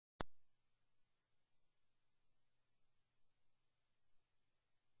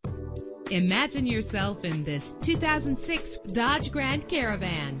Imagine yourself in this 2006 Dodge Grand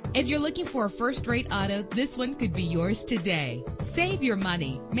Caravan. If you're looking for a first-rate auto, this one could be yours today. Save your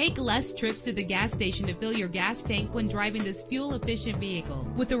money. Make less trips to the gas station to fill your gas tank when driving this fuel-efficient vehicle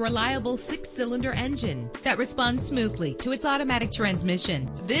with a reliable 6-cylinder engine that responds smoothly to its automatic transmission.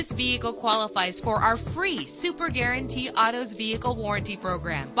 This vehicle qualifies for our free Super Guarantee Autos Vehicle Warranty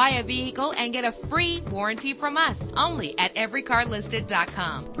Program. Buy a vehicle and get a free warranty from us only at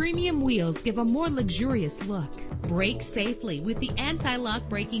everycarlisted.com. Premium wheels give a more luxurious look. Brake safely with the anti-lock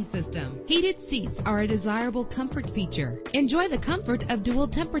braking system. Heated seats are a desirable comfort feature. Enjoy the comfort of dual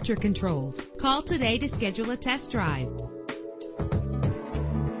temperature controls. Call today to schedule a test drive.